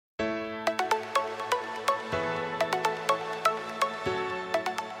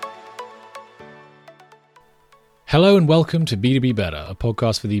Hello and welcome to B2B Better, a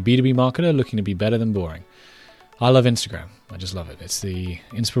podcast for the B2B marketer looking to be better than boring. I love Instagram. I just love it. It's the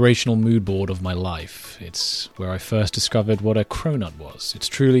inspirational mood board of my life. It's where I first discovered what a cronut was. It's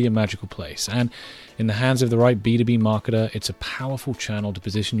truly a magical place. And in the hands of the right B2B marketer, it's a powerful channel to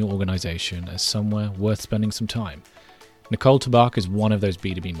position your organization as somewhere worth spending some time. Nicole Tabak is one of those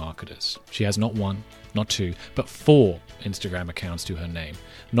B2B marketers. She has not one, not two, but 4 Instagram accounts to her name,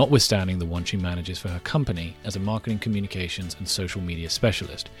 notwithstanding the one she manages for her company as a marketing communications and social media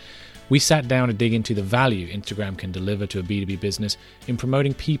specialist. We sat down to dig into the value Instagram can deliver to a B2B business in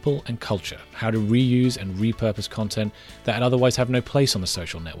promoting people and culture, how to reuse and repurpose content that otherwise have no place on the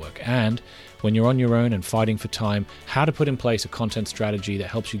social network, and when you're on your own and fighting for time, how to put in place a content strategy that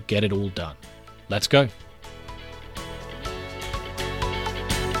helps you get it all done. Let's go.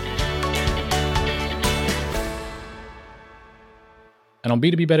 And on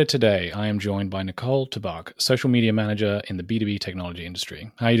B2B Better today, I am joined by Nicole Tabak, social media manager in the B2B technology industry.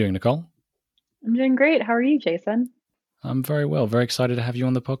 How are you doing, Nicole? I'm doing great. How are you, Jason? I'm very well. Very excited to have you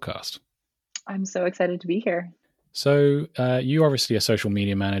on the podcast. I'm so excited to be here. So you're obviously a social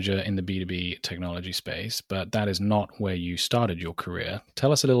media manager in the B2B technology space, but that is not where you started your career.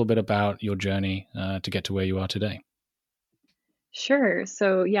 Tell us a little bit about your journey to get to where you are today. Sure.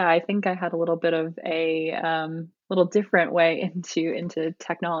 So yeah, I think I had a little bit of a little different way into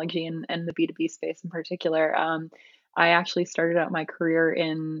technology and the B2B space in particular. I actually started out my career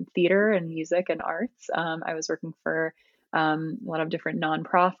in theater and music and arts. I was working for a lot of different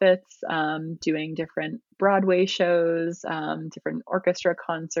nonprofits, doing different Broadway shows, different orchestra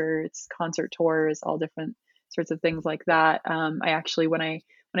concerts, concert tours, all different sorts of things like that. I actually, when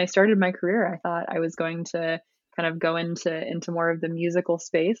I started my career, I thought I was going to kind of go into more of the musical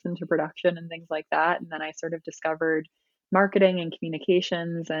space, into production and things like that. And then I sort of discovered marketing and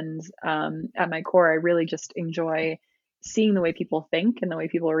communications. And at my core, I really just enjoy seeing the way people think and the way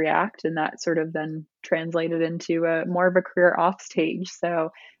people react. And that sort of then translated into more of a career off stage. So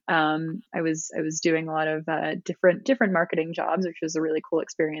I was doing a lot of different marketing jobs, which was a really cool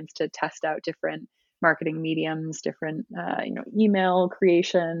experience to test out different marketing mediums, different email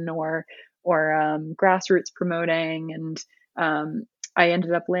creation or grassroots promoting. And I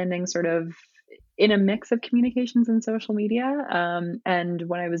ended up landing sort of in a mix of communications and social media. And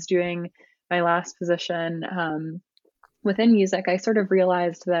when I was doing my last position within music, I sort of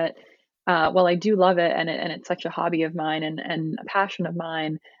realized that while I do love it and it's such a hobby of mine and a passion of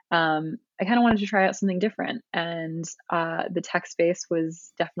mine, I kind of wanted to try out something different. And the tech space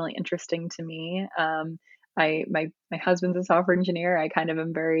was definitely interesting to me. My husband's a software engineer. I kind of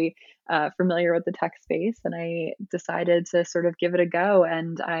am very familiar with the tech space, and I decided to sort of give it a go.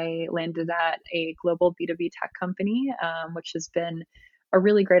 And I landed at a global B2B tech company, which has been a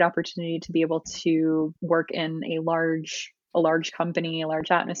really great opportunity to be able to work in a large company, a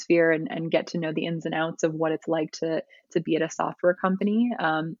large atmosphere, and get to know the ins and outs of what it's like to be at a software company.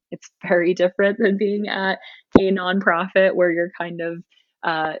 It's very different than being at a nonprofit where you're kind of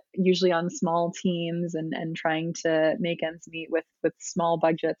usually on small teams and trying to make ends meet with small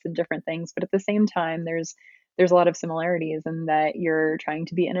budgets and different things. But at the same time, there's a lot of similarities in that you're trying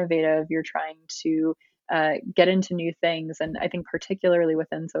to be innovative, you're trying to get into new things. And I think particularly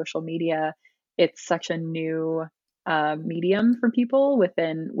within social media, it's such a new medium for people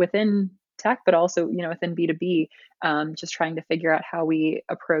within tech, but also within B2B, just trying to figure out how we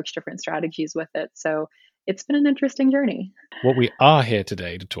approach different strategies with it. So it's been an interesting journey. What we are here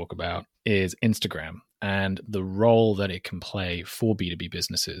today to talk about is Instagram and the role that it can play for B2B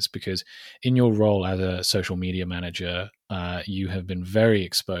businesses, because in your role as a social media manager, you have been very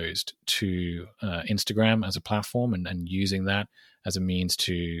exposed to Instagram as a platform and using that as a means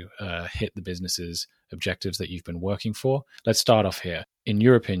to hit the business's objectives that you've been working for. Let's start off here. In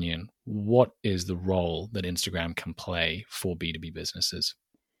your opinion, what is the role that Instagram can play for B2B businesses?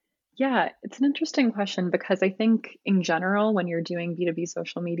 Yeah, it's an interesting question because I think in general, when you're doing B2B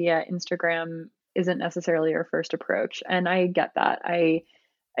social media, Instagram isn't necessarily your first approach. And I get that. I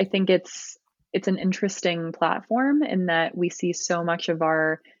think it's an interesting platform in that we see so much of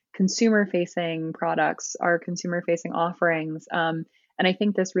our consumer facing products, our consumer facing offerings. And I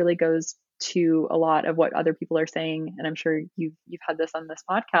think this really goes to a lot of what other people are saying. And I'm sure you've had this on this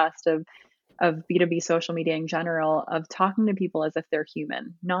podcast of B2B social media in general, of talking to people as if they're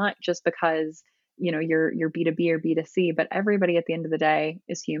human, not just because you're B2B or B2C, but everybody at the end of the day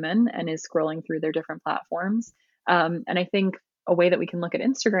is human and is scrolling through their different platforms. And I think a way that we can look at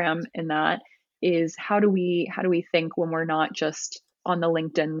Instagram in that is how do we think when we're not just on the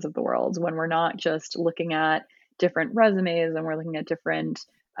LinkedIns of the world, when we're not just looking at different resumes and we're looking at different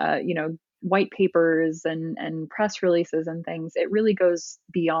white papers and press releases and things. It really goes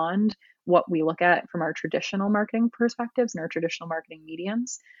beyond what we look at from our traditional marketing perspectives and our traditional marketing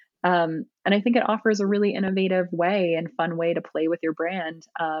mediums. And I think it offers a really innovative way and fun way to play with your brand.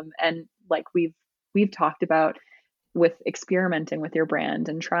 And like we've talked about with experimenting with your brand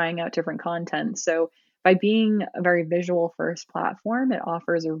and trying out different content. So by being a very visual first platform, it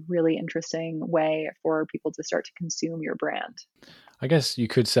offers a really interesting way for people to start to consume your brand. I guess you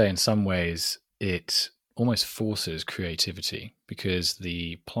could say in some ways it almost forces creativity because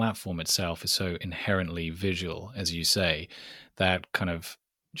the platform itself is so inherently visual, as you say, that kind of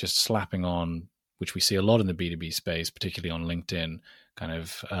just slapping on, which we see a lot in the B2B space, particularly on LinkedIn, kind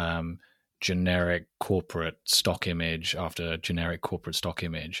of generic corporate stock image after generic corporate stock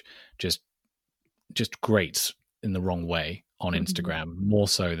image, just grates in the wrong way on Instagram, more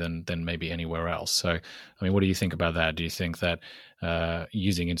so than maybe anywhere else. So, I mean, what do you think about that? Do you think that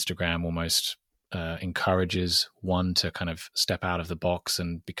using Instagram almost encourages one to kind of step out of the box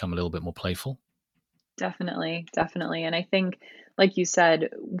and become a little bit more playful? Definitely, definitely. And I think, like you said,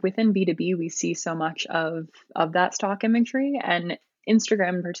 within B2B, we see so much of that stock imagery, and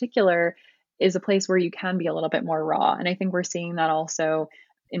Instagram in particular is a place where you can be a little bit more raw. And I think we're seeing that also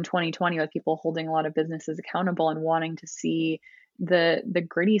in 2020 with people holding a lot of businesses accountable and wanting to see the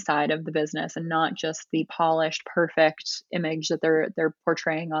gritty side of the business and not just the polished, perfect image that they're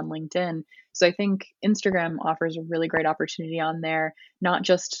portraying on LinkedIn. So I think Instagram offers a really great opportunity on there, not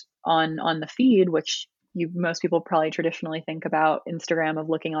just on the feed, which most people probably traditionally think about Instagram of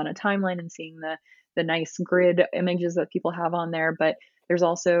looking on a timeline and seeing the nice grid images that people have on there, but there's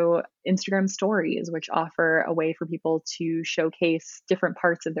also Instagram stories, which offer a way for people to showcase different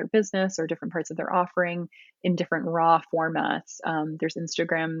parts of their business or different parts of their offering in different raw formats. There's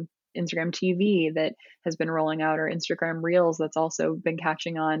Instagram TV that has been rolling out, or Instagram Reels that's also been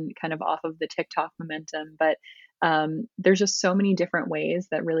catching on kind of off of the TikTok momentum. But there's just so many different ways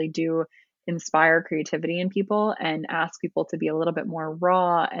that really do inspire creativity in people and ask people to be a little bit more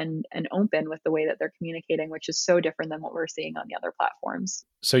raw and open with the way that they're communicating, which is so different than what we're seeing on the other platforms.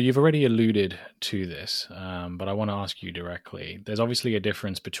 So you've already alluded to this, but I want to ask you directly. There's obviously a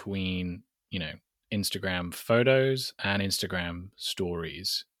difference between, Instagram photos and Instagram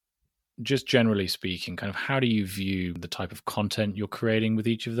stories. Just generally speaking, kind of how do you view the type of content you're creating with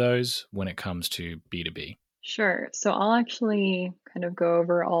each of those when it comes to B2B? Sure. So I'll actually kind of go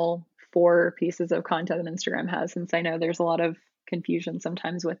over all four pieces of content that Instagram has, since I know there's a lot of confusion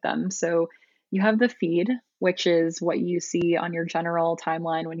sometimes with them. So you have the feed, which is what you see on your general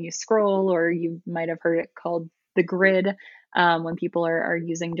timeline when you scroll, or you might have heard it called the grid, when people are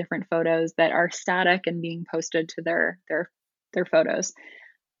using different photos that are static and being posted to their photos.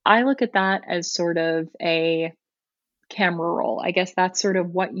 I look at that as sort of a camera roll. I guess that's sort of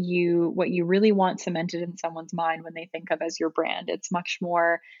what you really want cemented in someone's mind when they think of as your brand. It's much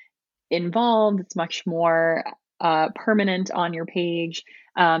more involved. It's much more permanent on your page.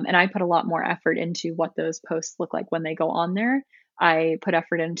 And I put a lot more effort into what those posts look like when they go on there. I put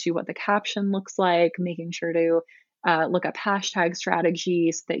effort into what the caption looks like, making sure to look up hashtag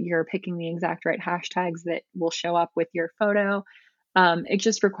strategies so that you're picking the exact right hashtags that will show up with your photo. It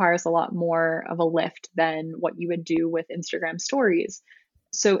just requires a lot more of a lift than what you would do with Instagram stories.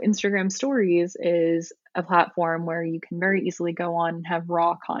 So Instagram stories is a platform where you can very easily go on and have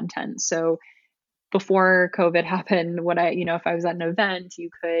raw content. So before COVID happened, if I was at an event, you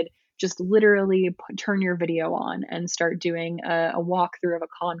could just literally turn your video on and start doing a walkthrough of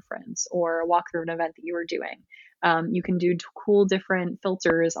a conference or a walkthrough of an event that you were doing. You can do cool different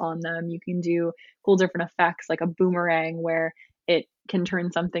filters on them. You can do cool different effects like a boomerang where it can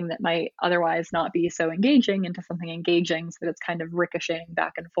turn something that might otherwise not be so engaging into something engaging so that it's kind of ricocheting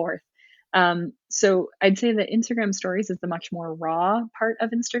back and forth. So I'd say that Instagram stories is the much more raw part of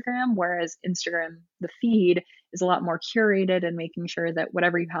Instagram, whereas Instagram, the feed, is a lot more curated and making sure that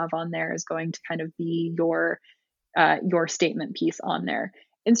whatever you have on there is going to kind of be your statement piece on there.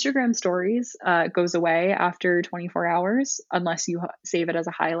 Instagram stories goes away after 24 hours unless you save it as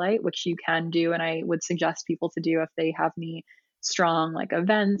a highlight, which you can do. And I would suggest people to do if they have any strong like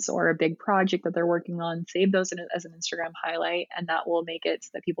events or a big project that they're working on, save those as an Instagram highlight, and that will make it so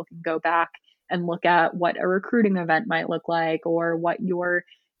that people can go back and look at what a recruiting event might look like, or what your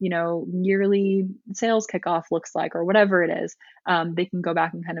yearly sales kickoff looks like, or whatever it is. They can go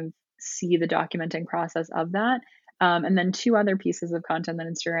back and kind of see the documenting process of that. And then two other pieces of content that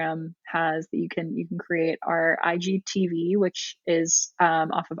Instagram has that you can create are IGTV, which is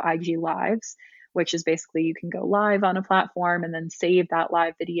off of IG Lives, which is basically you can go live on a platform and then save that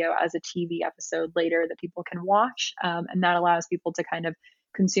live video as a TV episode later that people can watch. And that allows people to kind of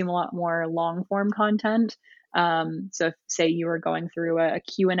consume a lot more long form content. So if, say you were going through a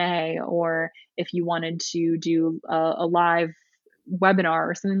Q&A, or if you wanted to do a live webinar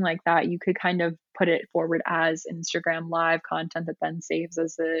or something like that, you could kind of put it forward as Instagram live content that then saves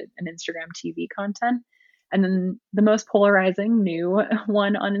as an Instagram TV content. And then the most polarizing new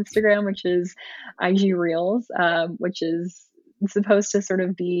one on Instagram, which is IG Reels, which is supposed to sort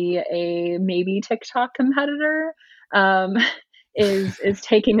of be a maybe TikTok competitor, um, is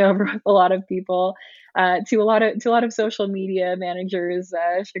taking over with a lot of people, to a lot of social media managers'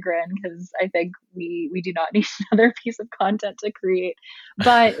 chagrin, because I think we do not need another piece of content to create.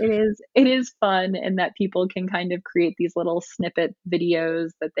 But it is fun in that people can kind of create these little snippet videos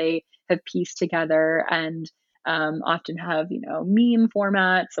that they have pieced together, and often have, meme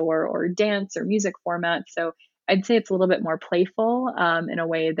formats or dance or music formats. So I'd say it's a little bit more playful, in a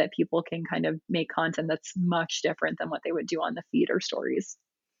way that people can kind of make content that's much different than what they would do on the feed or stories.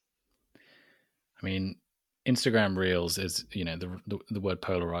 I mean, Instagram Reels is, the word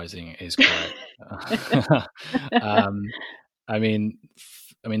polarizing is correct. um, I mean,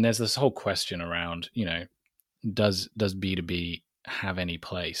 there's this whole question around, does B2B have any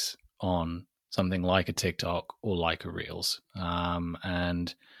place on something like a TikTok or like a Reels?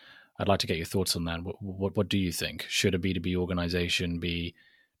 And I'd like to get your thoughts on that. What do you think? Should a B2B organization be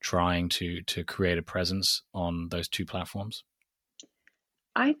trying to create a presence on those two platforms?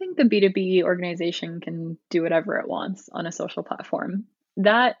 I think the B2B organization can do whatever it wants on a social platform.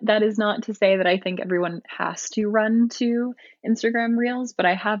 That is not to say that I think everyone has to run to Instagram Reels, but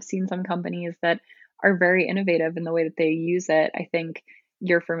I have seen some companies that are very innovative in the way that they use it. I think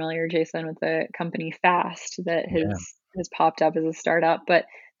you're familiar, Jason, with the company Fast that Yeah. has popped up as a startup, but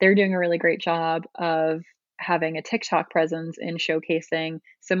they're doing a really great job of having a TikTok presence in showcasing,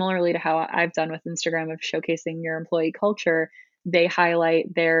 similarly to how I've done with Instagram, of showcasing your employee culture. They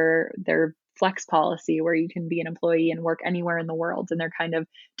highlight their flex policy, where you can be an employee and work anywhere in the world, and they're kind of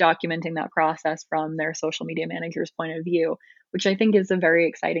documenting that process from their social media manager's point of view, which I think is a very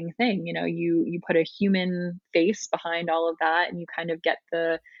exciting thing. You put a human face behind all of that, and you kind of get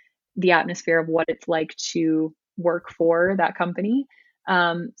the atmosphere of what it's like to work for that company.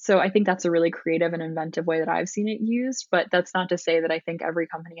 So I think that's a really creative and inventive way that I've seen it used. But that's not to say that I think every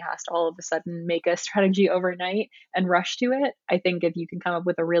company has to all of a sudden make a strategy overnight and rush to it. I think if you can come up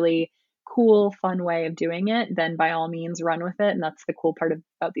with a really cool, fun way of doing it, then by all means run with it. And that's the cool part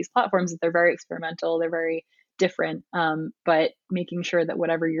about these platforms, that they're very experimental, they're very different, but making sure that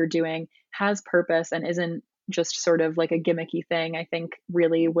whatever you're doing has purpose and isn't just sort of like a gimmicky thing, I think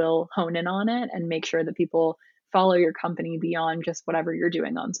really will hone in on it and make sure that people follow your company beyond just whatever you're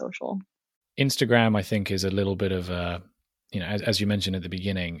doing on social. Instagram, I think, is a little bit of a, as you mentioned at the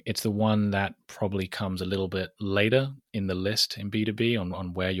beginning, it's the one that probably comes a little bit later in the list in B2B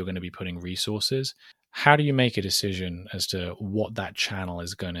on where you're going to be putting resources. How do you make a decision as to what that channel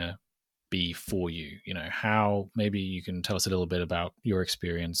is going to be for you? How, maybe you can tell us a little bit about your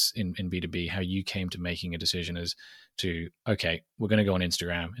experience in B2B, how you came to making a decision as to, okay, we're going to go on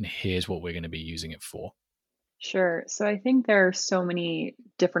Instagram and here's what we're going to be using it for. Sure. So I think there are so many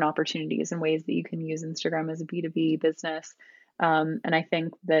different opportunities and ways that you can use Instagram as a B2B business. And I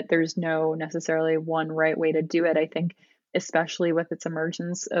think that there's no necessarily one right way to do it. I think, especially with its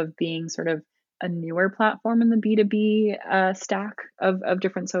emergence of being sort of a newer platform in the B2B stack of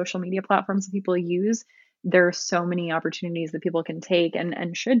different social media platforms that people use, there are so many opportunities that people can take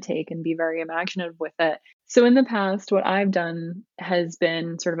and should take and be very imaginative with it. So in the past, what I've done has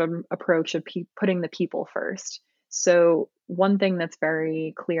been sort of an approach of putting the people first. So one thing that's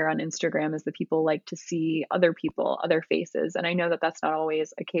very clear on Instagram is that people like to see other people, other faces. And I know that that's not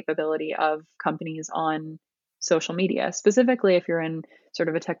always a capability of companies on social media. Specifically, if you're in sort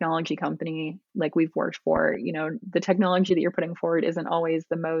of a technology company like we've worked for, the technology that you're putting forward isn't always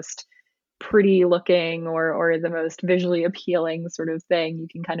the most pretty looking or the most visually appealing sort of thing. You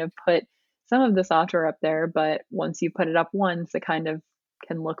can kind of put some of the software up there, but once you put it up once, it kind of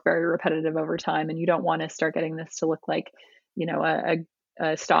can look very repetitive over time. And you don't want to start getting this to look like,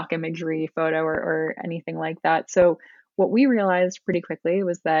 a stock imagery photo or anything like that. So what we realized pretty quickly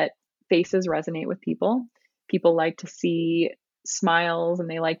was that faces resonate with people. People like to see smiles, and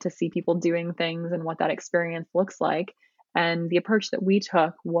they like to see people doing things and what that experience looks like. And the approach that we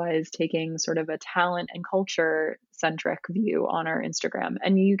took was taking sort of a talent and culture centric view on our Instagram.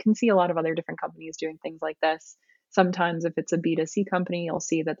 And you can see a lot of other different companies doing things like this. Sometimes, if it's a B2C company, you'll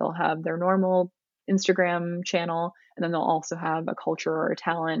see that they'll have their normal Instagram channel, and then they'll also have a culture or a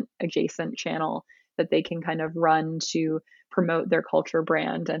talent adjacent channel that they can kind of run to promote their culture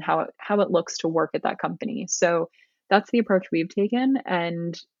brand and how it looks to work at that company. So that's the approach we've taken.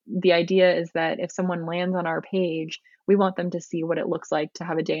 And the idea is that if someone lands on our page, we want them to see what it looks like to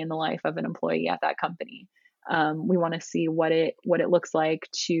have a day in the life of an employee at that company. We want to see what it looks like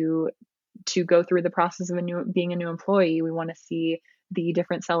to go through the process of being a new employee. We want to see the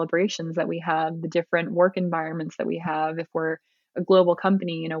different celebrations that we have, the different work environments that we have. If we're a global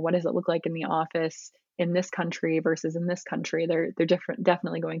company, what does it look like in the office in this country versus in this country? They're different,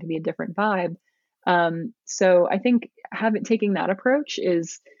 definitely going to be a different vibe. So I think taking that approach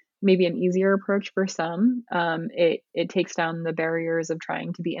is maybe an easier approach for some. It takes down the barriers of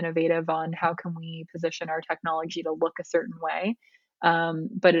trying to be innovative on how can we position our technology to look a certain way.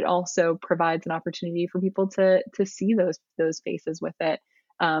 But it also provides an opportunity for people to see those faces with it,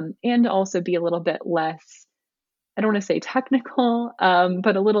 and also be a little bit less, I don't want to say technical,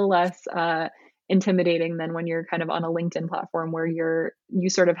 but a little less intimidating than when you're kind of on a LinkedIn platform where you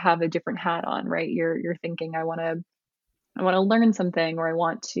sort of have a different hat on, right? You're thinking, I want to learn something, or I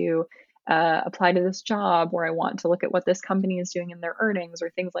want to apply to this job, or I want to look at what this company is doing in their earnings,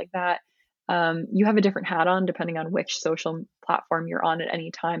 or things like that. You have a different hat on depending on which social platform you're on at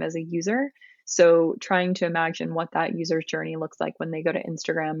any time as a user. So trying to imagine what that user's journey looks like when they go to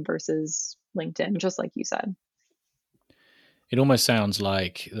Instagram versus LinkedIn, just like you said. It almost sounds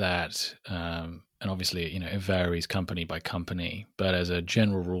like that, and obviously, it varies company by company, but as a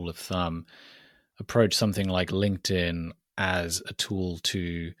general rule of thumb, approach something like LinkedIn as a tool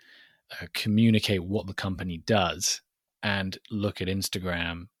to communicate what the company does, and look at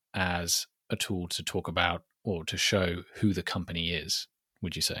Instagram as a tool to talk about or to show who the company is,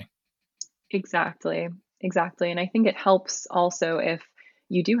 would you say? Exactly. Exactly. And I think it helps also if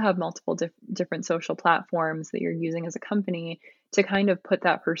you do have multiple different social platforms that you're using as a company to kind of put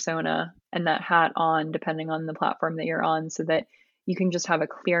that persona and that hat on depending on the platform that you're on, so that you can just have a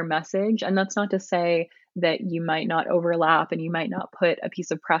clear message. And that's not to say that you might not overlap and you might not put a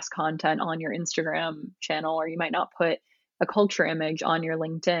piece of press content on your Instagram channel, or you might not put a culture image on your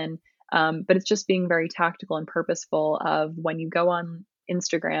LinkedIn. But it's just being very tactical and purposeful of when you go on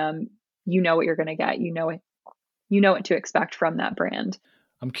Instagram, you know what you're going to get. You know what to expect from that brand.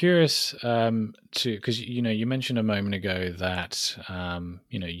 I'm curious because you mentioned a moment ago that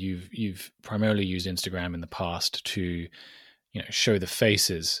you've primarily used Instagram in the past to show the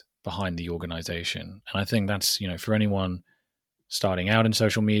faces behind the organization, and I think that's for anyone starting out in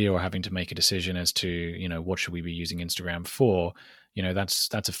social media or having to make a decision as to what should we be using Instagram for, that's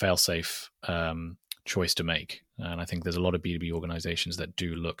a fail-safe choice to make. And I think there's a lot of B2B organizations that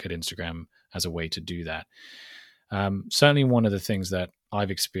do look at Instagram as a way to do that. Certainly one of the things that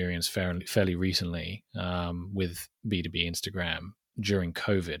I've experienced fairly recently with B2B Instagram during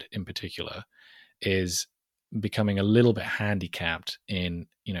COVID in particular is becoming a little bit handicapped in,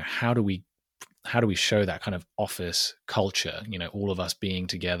 how do we show that kind of office culture, all of us being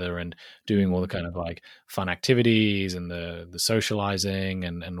together and doing all the kind of like fun activities and the socializing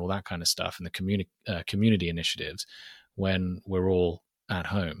and all that kind of stuff, and the community initiatives when we're all at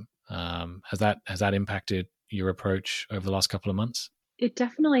home. Has that impacted your approach over the last couple of months? It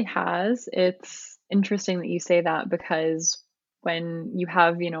definitely has. It's interesting that you say that, because when you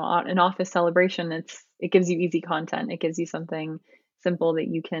have, an office celebration, it gives you easy content. It gives you something simple that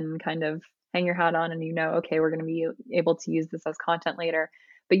you can kind of hang your hat on, and okay, we're going to be able to use this as content later.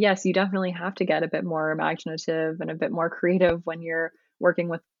 But yes, you definitely have to get a bit more imaginative and a bit more creative when you're working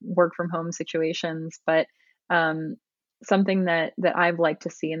with work from home situations. But something that I've liked to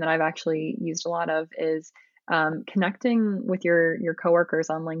see and that I've actually used a lot of is connecting with your coworkers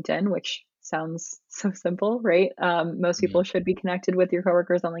on LinkedIn, which sounds so simple, right? Most people should be connected with your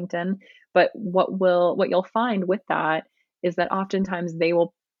coworkers on LinkedIn, but what you'll find with that is that oftentimes they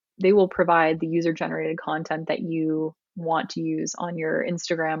will provide the user generated content that you want to use on your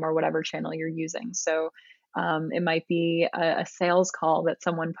Instagram or whatever channel you're using. So it might be a sales call that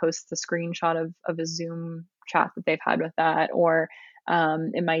someone posts a screenshot of a Zoom chat that they've had with that, or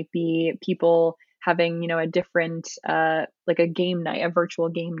it might be people having a different like a game night, a virtual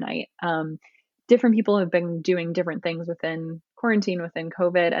game night. Different people have been doing different things within quarantine, within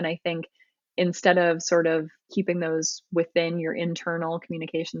COVID, and I think instead of sort of keeping those within your internal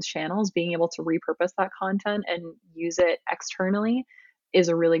communications channels, being able to repurpose that content and use it externally is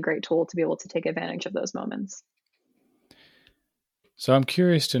a really great tool to be able to take advantage of those moments. So I'm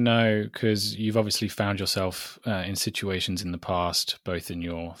curious to know, because you've obviously found yourself in situations in the past, both in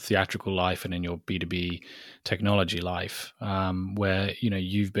your theatrical life and in your B2B technology life, where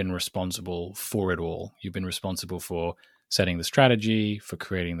you've been responsible for it all. You've been responsible for setting the strategy, for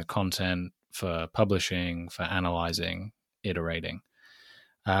creating the content, for publishing, for analyzing, iterating.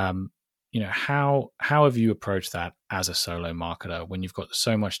 how have you approached that as a solo marketer when you've got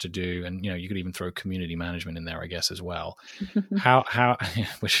so much to do, and you could even throw community management in there, I guess, as well. How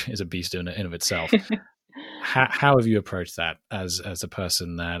which is a beast in of itself. How have you approached that as a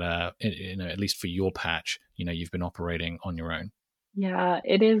person that at least for your patch, you've been operating on your own? Yeah,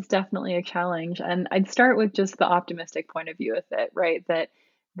 it is definitely a challenge. And I'd start with just the optimistic point of view with it, right? That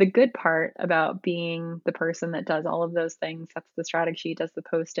the good part about being the person that does all of those things, sets the strategy, does the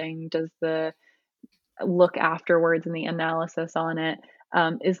posting, does the look afterwards and the analysis on it,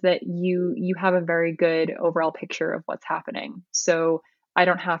 is that you have a very good overall picture of what's happening. So I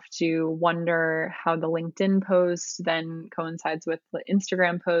don't have to wonder how the LinkedIn post then coincides with the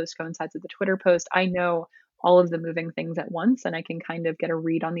Instagram post, coincides with the Twitter post. I know all of the moving things at once, and I can kind of get a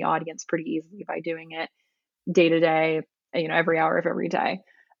read on the audience pretty easily by doing it day to day, every hour of every day.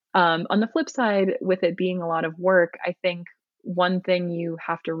 On the flip side, with it being a lot of work, I think one thing you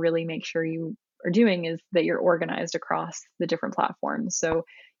have to really make sure you are doing is that you're organized across the different platforms. So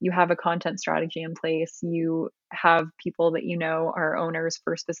you have a content strategy in place, you have people that are owners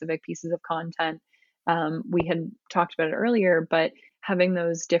for specific pieces of content. We had talked about it earlier, but having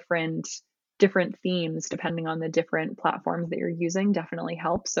those different themes depending on the different platforms that you're using definitely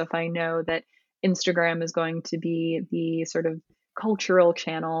helps. So if I know that Instagram is going to be the sort of cultural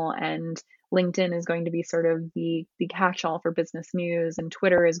channel, and LinkedIn is going to be sort of the catch-all for business news, and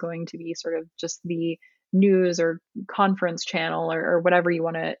Twitter is going to be sort of just the news or conference channel, or whatever you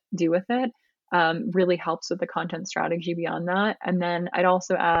want to do with it, really helps with the content strategy beyond that. And then I'd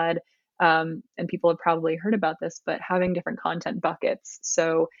also add, and people have probably heard about this, but having different content buckets.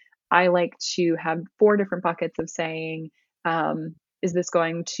 So I like to have 4 different buckets of saying, is this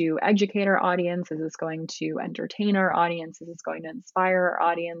going to educate our audience? Is this going to entertain our audience? Is this going to inspire our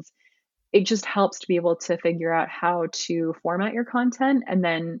audience? It just helps to be able to figure out how to format your content. And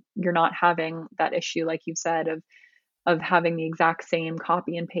then you're not having that issue, like you said, of having the exact same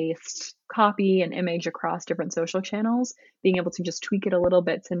copy and paste copy and image across different social channels, being able to just tweak it a little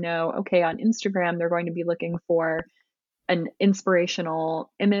bit to know, okay, on Instagram, they're going to be looking for an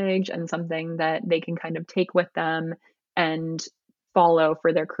inspirational image and something that they can kind of take with them and follow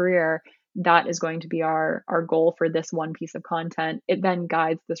for their career. That is going to be our goal for this one piece of content. It then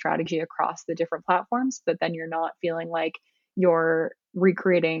guides the strategy across the different platforms, but then you're not feeling like you're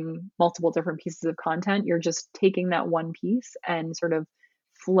recreating multiple different pieces of content. You're just taking that one piece and sort of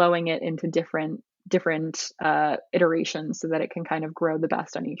flowing it into different iterations so that it can kind of grow the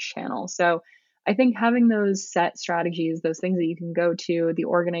best on each channel. So I think having those set strategies, those things that you can go to, the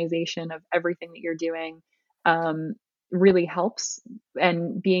organization of everything that you're doing, really helps.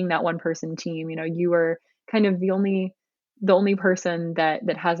 And being that one person team, you are kind of the only person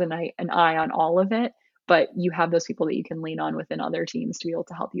that has an eye on all of it, but you have those people that you can lean on within other teams to be able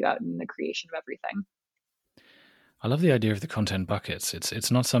to help you out in the creation of everything. I love the idea of the content buckets.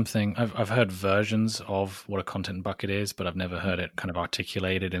 It's not something I've heard versions of what a content bucket is, but I've never heard it kind of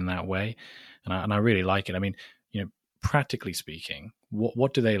articulated in that way, and I really like it. I mean, practically speaking,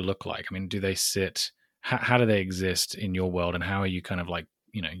 what do they look like? I mean, do they sit? How do they exist in your world, and how are you kind of like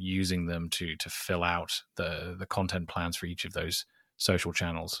using them to fill out the content plans for each of those social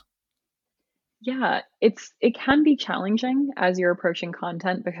channels? Yeah, it can be challenging as you're approaching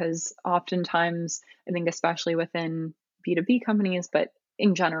content, because oftentimes, I think especially within B2B companies, but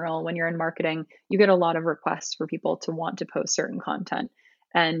in general, when you're in marketing, you get a lot of requests for people to want to post certain content.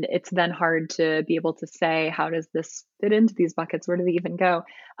 And it's then hard to be able to say, how does this fit into these buckets? Where do they even go?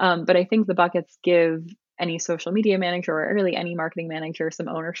 But I think the buckets give any social media manager, or really any marketing manager, some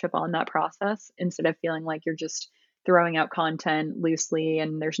ownership on that process, instead of feeling like you're just throwing out content loosely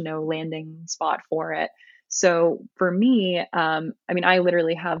and there's no landing spot for it. So for me, I mean, I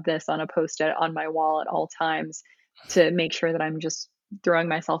literally have this on a post-it on my wall at all times to make sure that I'm just throwing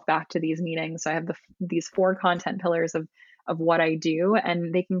myself back to these meetings. So I have these 4 content pillars of what I do,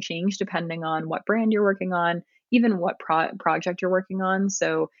 and they can change depending on what brand you're working on, even what project you're working on.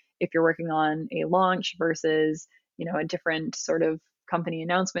 So if you're working on a launch versus a different sort of company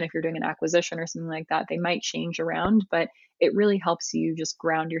announcement, if you're doing an acquisition or something like that, they might change around, but it really helps you just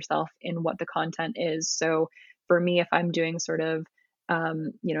ground yourself in what the content is. So for me, if I'm doing sort of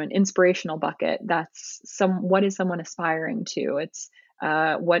an inspirational bucket, that's what is someone aspiring to? It's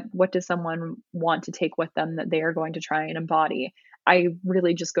what does someone want to take with them that they are going to try and embody? I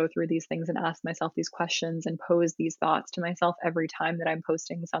really just go through these things and ask myself these questions and pose these thoughts to myself every time that I'm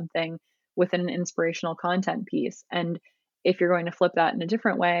posting something within an inspirational content piece. And if you're going to flip that in a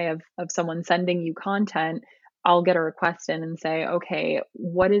different way of someone sending you content, I'll get a request in and say, okay,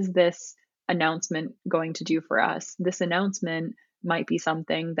 what is this announcement going to do for us? This announcement might be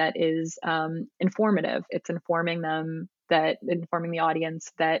something that is informative. It's informing the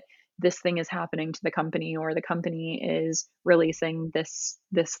audience that this thing is happening to the company, or the company is releasing this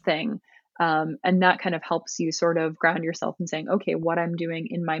thing. And that kind of helps you sort of ground yourself in saying, okay, what I'm doing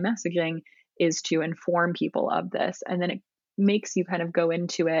in my messaging is to inform people of this. And then it makes you kind of go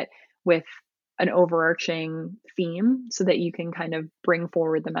into it with an overarching theme so that you can kind of bring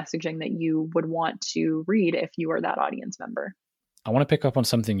forward the messaging that you would want to read if you are that audience member. I want to pick up on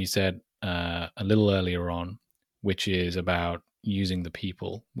something you said a little earlier on, which is about using the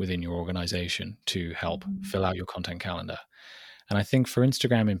people within your organization to help fill out your content calendar. And I think for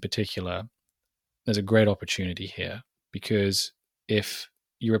Instagram in particular, there's a great opportunity here, because if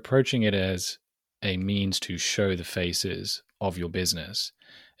you're approaching it as a means to show the faces of your business,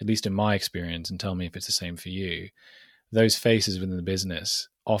 at least in my experience, and tell me if it's the same for you, those faces within the business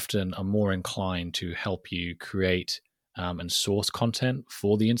often are more inclined to help you create and source content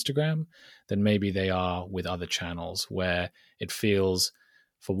for the Instagram than maybe they are with other channels, where it feels,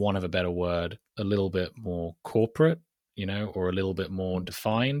 for want of a better word, a little bit more corporate, or a little bit more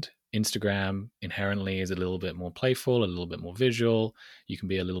defined. Instagram inherently is a little bit more playful, a little bit more visual. You can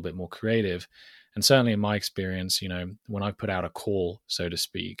be a little bit more creative. And certainly in my experience, when I put out a call, so to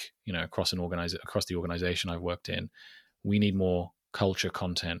speak, across the organization I've worked in, we need more culture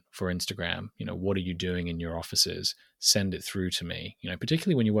content for Instagram. What are you doing in your offices? Send it through to me.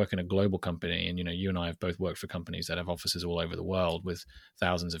 Particularly when you work in a global company, and you and I have both worked for companies that have offices all over the world with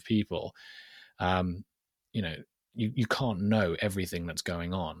thousands of people. You can't know everything that's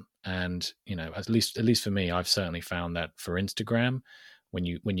going on. And at least for me, I've certainly found that for Instagram, when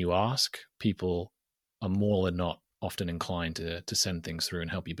you ask, people are more than not often inclined to send things through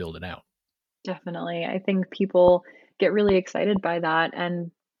and help you build it out. Definitely. I think people get really excited by that. And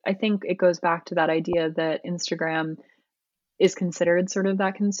I think it goes back to that idea that Instagram is considered sort of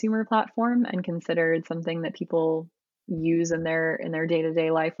that consumer platform and considered something that people use in their day-to-day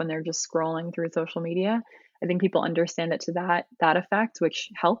life when they're just scrolling through social media. I think people understand it to that effect, which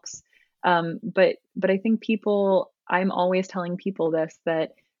helps. But I think I'm always telling people this,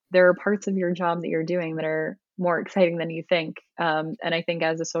 that there are parts of your job that you're doing that are more exciting than you think. And I think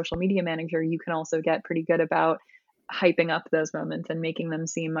as a social media manager, you can also get pretty good about hyping up those moments and making them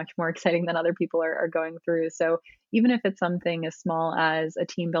seem much more exciting than other people are going through. So even if it's something as small as a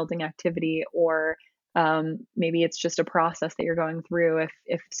team building activity, or maybe it's just a process that you're going through,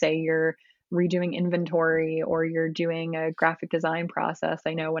 if say you're redoing inventory or you're doing a graphic design process.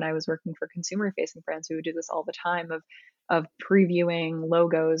 I know when I was working for consumer facing brands, we would do this all the time of previewing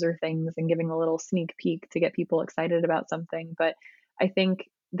logos or things and giving a little sneak peek to get people excited about something. But I think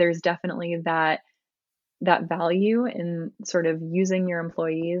there's definitely that value in sort of using your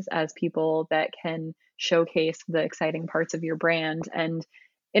employees as people that can showcase the exciting parts of your brand. And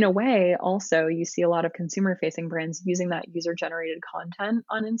in a way, also, you see a lot of consumer facing brands using that user generated content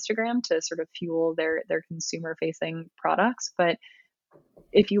on Instagram to sort of fuel their consumer facing products. But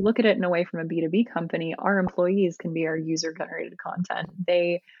if you look at it in a way from a B2B company, our employees can be our user generated content.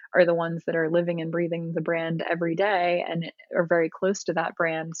 They are the ones that are living and breathing the brand every day and are very close to that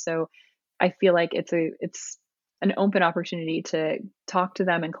brand. So I feel like it's an open opportunity to talk to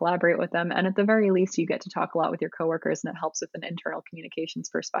them and collaborate with them. And at the very least, you get to talk a lot with your coworkers, and it helps with an internal communications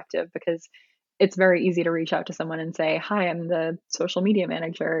perspective, because it's very easy to reach out to someone and say, hi, I'm the social media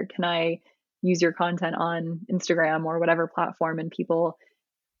manager. Can I use your content on Instagram or whatever platform? And people,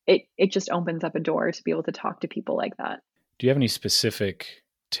 it just opens up a door to be able to talk to people like that. Do you have any specific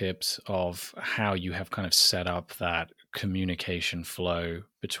tips of how you have kind of set up that communication flow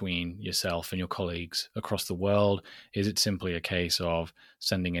between yourself and your colleagues across the world? Is it simply a case of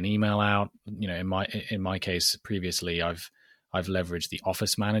sending an email out? In my case previously, I've leveraged the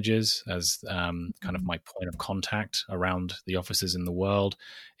office managers as kind of my point of contact around the offices in the world.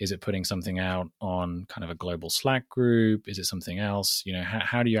 Is it putting something out on kind of a global Slack group? Is it something else?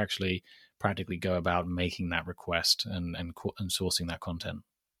 How do you actually practically go about making that request and sourcing that content?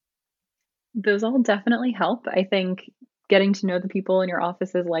 Those all definitely help. I think getting to know the people in your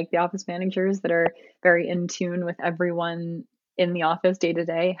offices, like the office managers that are very in tune with everyone in the office day to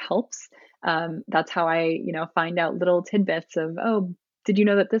day, helps. That's how I, find out little tidbits of, oh, did you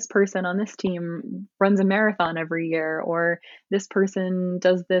know that this person on this team runs a marathon every year, or this person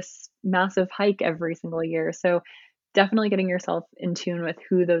does this massive hike every single year? So definitely getting yourself in tune with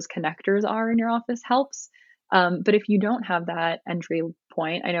who those connectors are in your office helps. But if you don't have that entry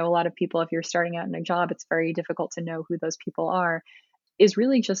point, I know a lot of people, if you're starting out in a job, it's very difficult to know who those people are, is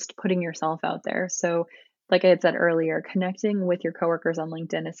really just putting yourself out there. So, like I had said earlier, connecting with your coworkers on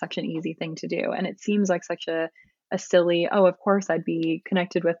LinkedIn is such an easy thing to do. And it seems like such a a silly, oh, of course I'd be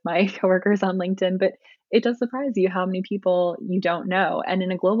connected with my coworkers on LinkedIn, but it does surprise you how many people you don't know. And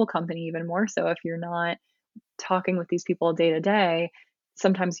in a global company, even more so, if you're not talking with these people day to day,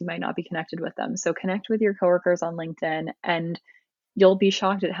 sometimes you might not be connected with them. So connect with your coworkers on LinkedIn, and you'll be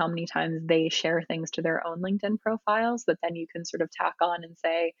shocked at how many times they share things to their own LinkedIn profiles that then you can sort of tack on and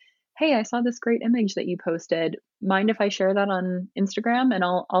say, "Hey, I saw this great image that you posted. Mind if I share that on Instagram?" And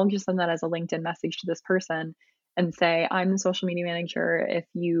I'll just send that as a LinkedIn message to this person and say, "I'm the social media manager. If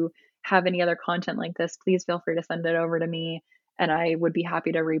you have any other content like this, please feel free to send it over to me, and I would be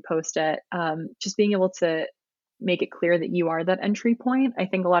happy to repost it." Just being able to make it clear that you are that entry point. I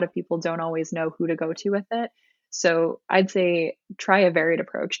think a lot of people don't always know who to go to with it. So I'd say try a varied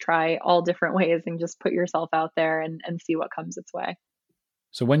approach, try all different ways and just put yourself out there and see what comes its way.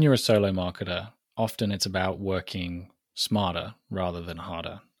 So when you're a solo marketer, often it's about working smarter rather than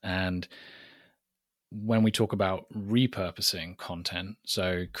harder. And when we talk about repurposing content,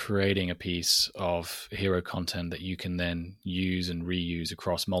 so creating a piece of hero content that you can then use and reuse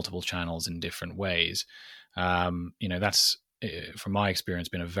across multiple channels in different ways, that's, from my experience,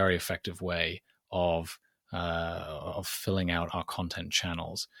 been a very effective way of filling out our content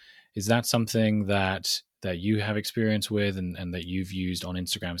channels. Is that something that you have experience with and that you've used on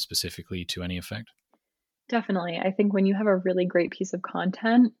Instagram specifically to any effect? Definitely. I think when you have a really great piece of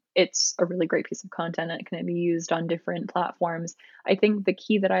content, it's a really great piece of content and it can be used on different platforms. I think the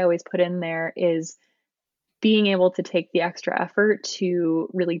key that I always put in there is being able to take the extra effort to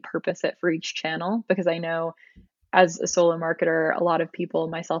really purpose it for each channel, because I know as a solo marketer, a lot of people,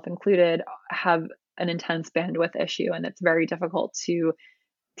 myself included, have an intense bandwidth issue, and it's very difficult to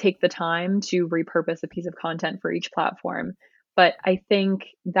take the time to repurpose a piece of content for each platform. But I think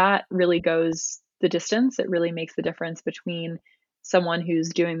that really goes the distance. It really makes the difference between someone who's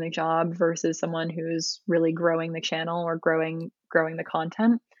doing the job versus someone who's really growing the channel or growing the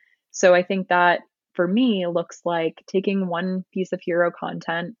content. So I think that for me looks like taking one piece of hero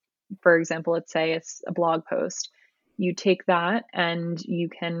content, for example, let's say it's a blog post. You take that and you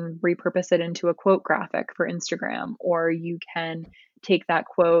can repurpose it into a quote graphic for Instagram, or you can take that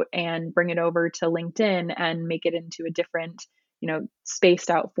quote and bring it over to LinkedIn and make it into a different, spaced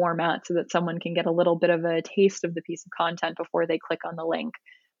out format so that someone can get a little bit of a taste of the piece of content before they click on the link.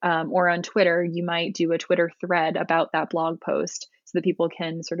 Or on Twitter, you might do a Twitter thread about that blog post so that people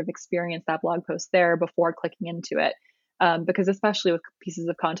can sort of experience that blog post there before clicking into it. Because especially with pieces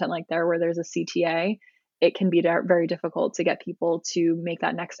of content like there where there's a CTA, it can be very difficult to get people to make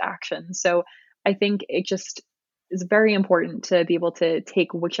that next action. So I think it just is very important to be able to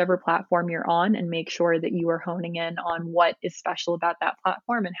take whichever platform you're on and make sure that you are honing in on what is special about that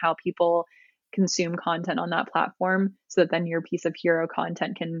platform and how people consume content on that platform so that then your piece of hero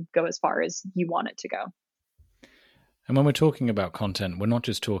content can go as far as you want it to go. And when we're talking about content, we're not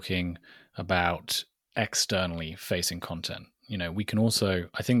just talking about externally facing content. We can also,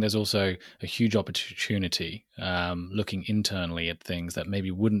 I think there's also a huge opportunity looking internally at things that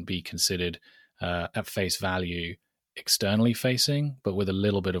maybe wouldn't be considered at face value externally facing, but with a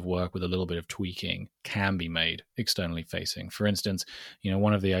little bit of work, with a little bit of tweaking, can be made externally facing. For instance,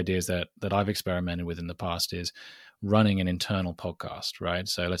 one of the ideas that I've experimented with in the past is running an internal podcast, right?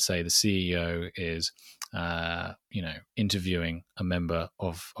 So let's say the CEO is, interviewing a member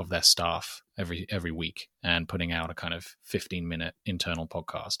of their staff every week and putting out a kind of 15-minute internal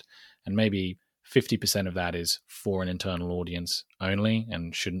podcast, and maybe 50% of that is for an internal audience only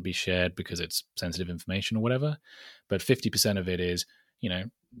and shouldn't be shared because it's sensitive information or whatever. But 50% of it is, the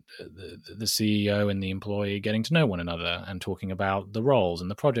CEO and the employee getting to know one another and talking about the roles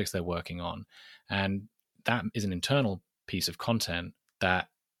and the projects they're working on. And that is an internal piece of content that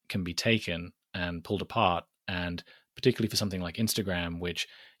can be taken and pulled apart. And particularly for something like Instagram, which,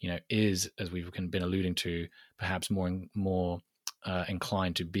 is, as we've been alluding to, perhaps more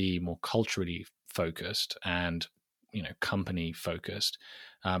inclined to be more culturally focused and company focused,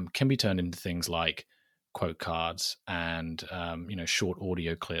 can be turned into things like quote cards and short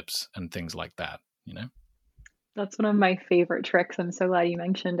audio clips and things like that. That's one of my favorite tricks. I'm so glad you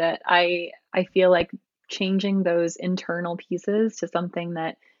mentioned it. I feel like changing those internal pieces to something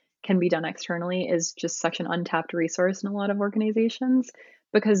that can be done externally is just such an untapped resource in a lot of organizations,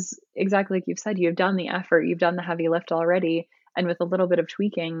 because exactly like you've said, you've done the effort, you've done the heavy lift already, and with a little bit of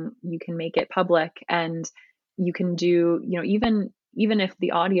tweaking, you can make it public, and you can do, even if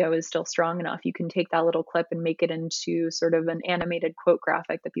the audio is still strong enough, you can take that little clip and make it into sort of an animated quote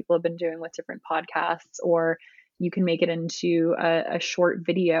graphic that people have been doing with different podcasts, or you can make it into a short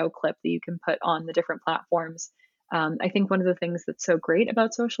video clip that you can put on the different platforms. I think one of the things that's so great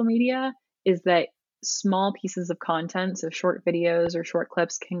about social media is that small pieces of content, so short videos or short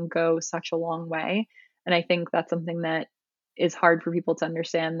clips, can go such a long way. And I think that's something that is hard for people to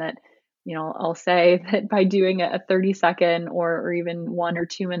understand, that, I'll say that by doing a 30-second or even 1 or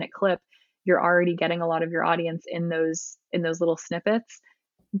 2 minute clip, you're already getting a lot of your audience in those little snippets.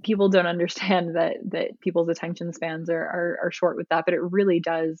 People don't understand that people's attention spans are short with that, but it really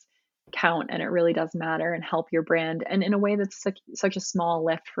does count, and it really does matter and help your brand, and in a way that's such a small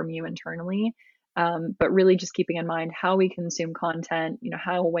lift from you internally. But really just keeping in mind how we consume content,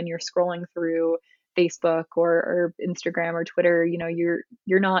 how when you're scrolling through Facebook or Instagram or Twitter,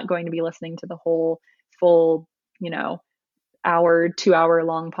 you're not going to be listening to the whole full, hour, 2 hour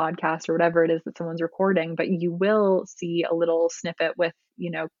long podcast or whatever it is that someone's recording, but you will see a little snippet with,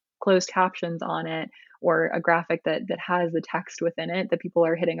 closed captions on it, or a graphic that has the text within it that people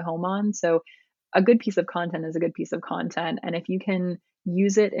are hitting home on. So a good piece of content is a good piece of content. And if you can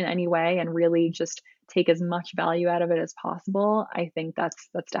use it in any way and really just take as much value out of it as possible, I think that's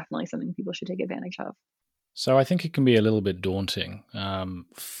definitely something people should take advantage of. So I think it can be a little bit daunting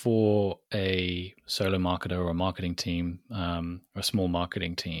for a solo marketer or a marketing team, or a small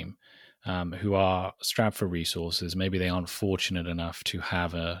marketing team, who are strapped for resources. Maybe they aren't fortunate enough to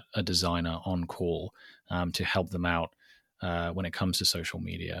have a designer on call to help them out when it comes to social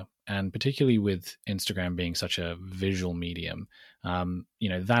media. And particularly with Instagram being such a visual medium,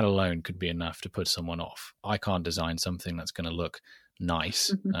 that alone could be enough to put someone off. I can't design something that's going to look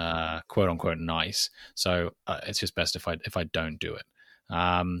nice, quote unquote nice. So it's just best if I don't do it.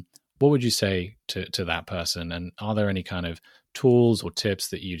 What would you say to that person? And are there any kind of tools or tips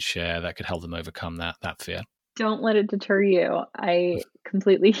that you'd share that could help them overcome that fear? Don't let it deter you. I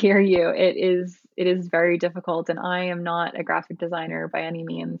completely hear you. It is very difficult, and I am not a graphic designer by any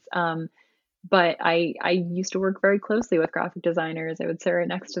means. But I used to work very closely with graphic designers. I would sit right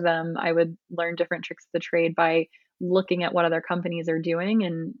next to them. I would learn different tricks of the trade by looking at what other companies are doing,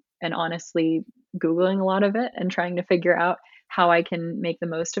 and honestly Googling a lot of it and trying to figure out how I can make the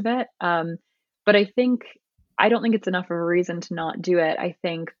most of it. But I don't think it's enough of a reason to not do it. I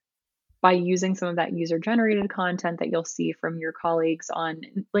think by using some of that user generated content that you'll see from your colleagues on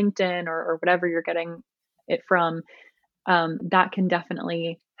LinkedIn or whatever you're getting it from, that can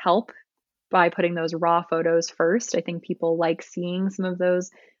definitely help by putting those raw photos first. I think people like seeing some of those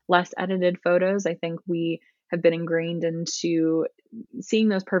less edited photos. I think we have been ingrained into seeing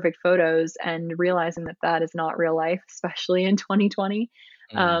those perfect photos and realizing that that is not real life, especially in 2020.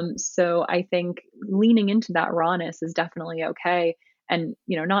 So I think leaning into that rawness is definitely okay. And,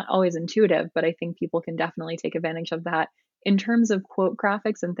 not always intuitive, but I think people can definitely take advantage of that. In terms of quote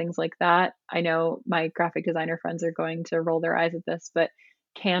graphics and things like that, I know my graphic designer friends are going to roll their eyes at this, but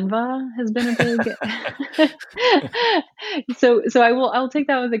Canva has been a big so I'll take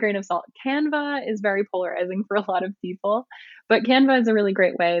that with a grain of salt. Canva is very polarizing for a lot of people, but Canva is a really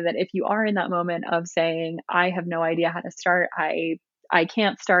great way that if you are in that moment of saying, I have no idea how to start, I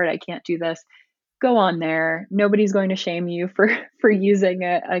can't start, I can't do this, go on there. Nobody's going to shame you for using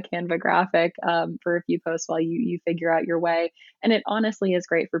a Canva graphic for a few posts while you figure out your way. And it honestly is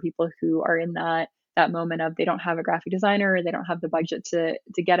great for people who are in that moment of they don't have a graphic designer, or they don't have the budget to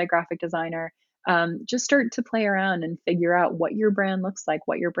get a graphic designer. Just start to play around and figure out what your brand looks like,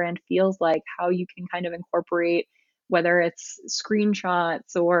 what your brand feels like, how you can kind of incorporate, whether it's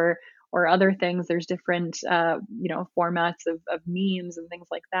screenshots or other things. There's different formats of memes and things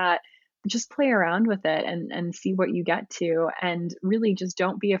like that. Just play around with it and see what you get to, and really just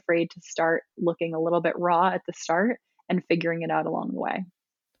don't be afraid to start looking a little bit raw at the start and figuring it out along the way.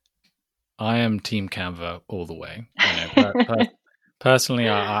 I am team Canva all the way. Personally,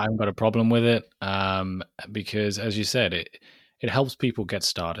 I haven't got a problem with it because, as you said, it helps people get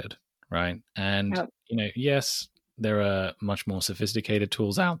started, right? And Yep. yes, there are much more sophisticated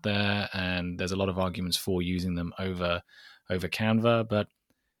tools out there, and there's a lot of arguments for using them over Canva.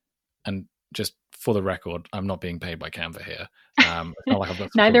 And just for the record, I'm not being paid by Canva here. It's not like I've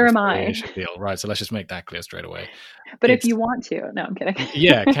got some Neither sort of am I. affiliation deal, right? So let's just make that clear straight away. But if you want to, no, I'm kidding.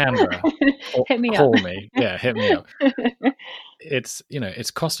 Yeah, Canva. Hit me Call up. me. Yeah, hit me up.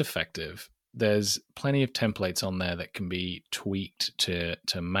 It's cost effective. There's plenty of templates on there that can be tweaked to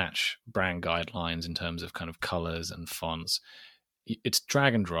match brand guidelines in terms of kind of colors and fonts. It's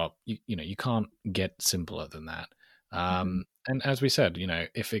drag and drop. You can't get simpler than that. And as we said,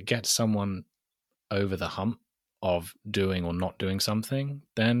 if it gets someone over the hump of doing or not doing something,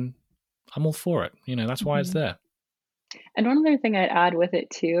 then I'm all for it. That's why it's there. And one other thing I'd add with it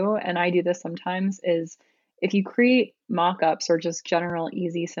too, and I do this sometimes, is if you create mock-ups or just general,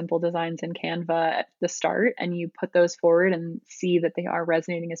 easy, simple designs in Canva at the start and you put those forward and see that they are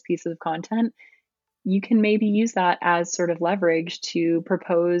resonating as pieces of content, you can maybe use that as sort of leverage to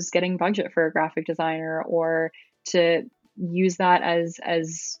propose getting budget for a graphic designer, or to use that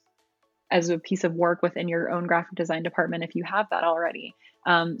as a piece of work within your own graphic design department if you have that already.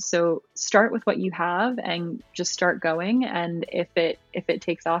 So start with what you have and just start going. And if it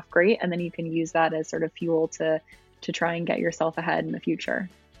takes off, great. And then you can use that as sort of fuel to try and get yourself ahead in the future.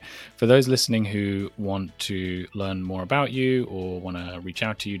 For those listening who want to learn more about you or want to reach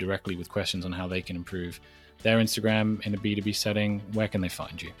out to you directly with questions on how they can improve their Instagram in a B2B setting, where can they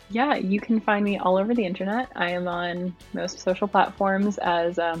find you? Yeah, you can find me all over the internet. I am on most social platforms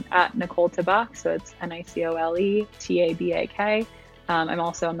as at Nicole Tabak, so it's NicoleTabak. I'm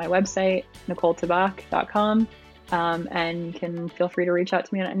also on my website, NicoleTabak.com. And you can feel free to reach out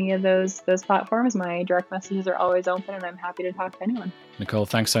to me on any of those platforms. My direct messages are always open, and I'm happy to talk to anyone. Nicole,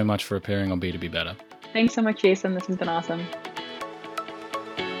 thanks so much for appearing on B2B Better. Thanks so much, Jason. This has been awesome.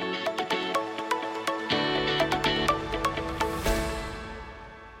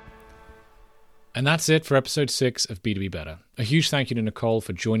 And that's it for episode 6 of B2B Better. A huge thank you to Nicole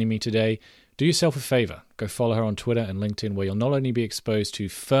for joining me today. Do yourself a favor. Go follow her on Twitter and LinkedIn, where you'll not only be exposed to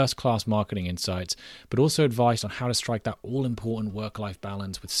first-class marketing insights, but also advice on how to strike that all-important work-life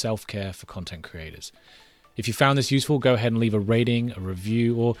balance with self-care for content creators. If you found this useful, go ahead and leave a rating, a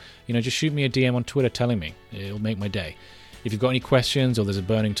review, or just shoot me a DM on Twitter telling me. It'll make my day. If you've got any questions or there's a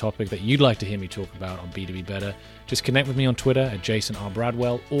burning topic that you'd like to hear me talk about on B2B Better, just connect with me on Twitter at Jason R.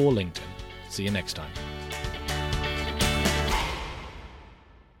 Bradwell or LinkedIn. See you next time.